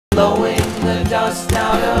blowing the dust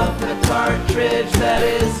out of the cartridge. That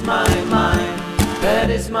is my mind,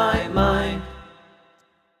 that is my mind.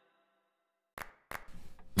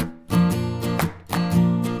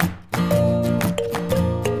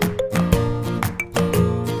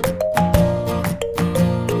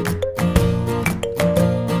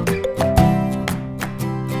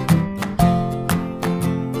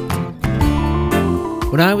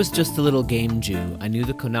 When I was just a little GameJew, I knew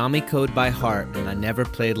the Konami code by heart, and I never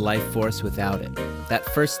played Life Force without it. That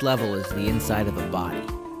first level is the inside of a body,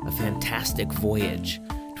 a fantastic voyage.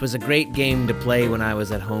 It was a great game to play when I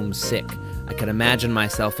was at home sick. I could imagine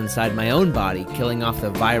myself inside my own body, killing off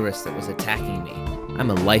the virus that was attacking me.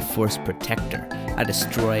 I'm a Life Force protector. I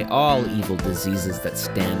destroy all evil diseases that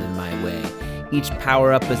stand in my way. Each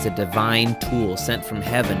power-up is a divine tool sent from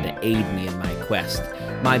heaven to aid me in my quest.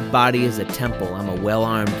 My body is a temple. I'm a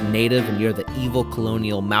well-armed native, and you're the evil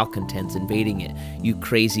colonial malcontents invading it. You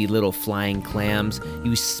crazy little flying clams.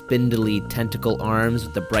 You spindly tentacle arms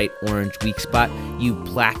with the bright orange weak spot. You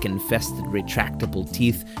plaque-infested retractable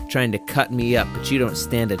teeth trying to cut me up, but you don't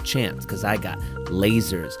stand a chance, because I got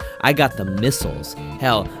lasers. I got the missiles.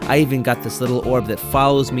 Hell, I even got this little orb that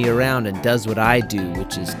follows me around and does what I do,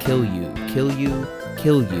 which is kill you, kill you,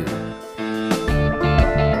 kill you.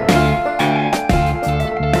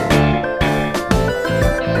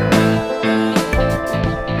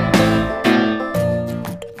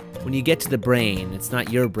 When you get to the brain, it's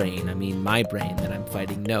not your brain, I mean my brain that I'm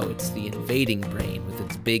fighting. No, it's the invading brain with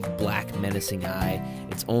its big black menacing eye,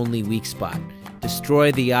 its only weak spot.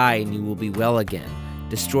 Destroy the eye and you will be well again.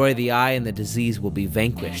 Destroy the eye and the disease will be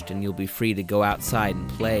vanquished, and you'll be free to go outside and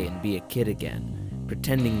play and be a kid again.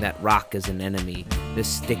 Pretending that rock is an enemy, this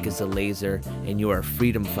stick is a laser, and you are a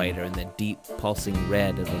freedom fighter in the deep pulsing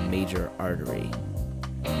red of a major artery.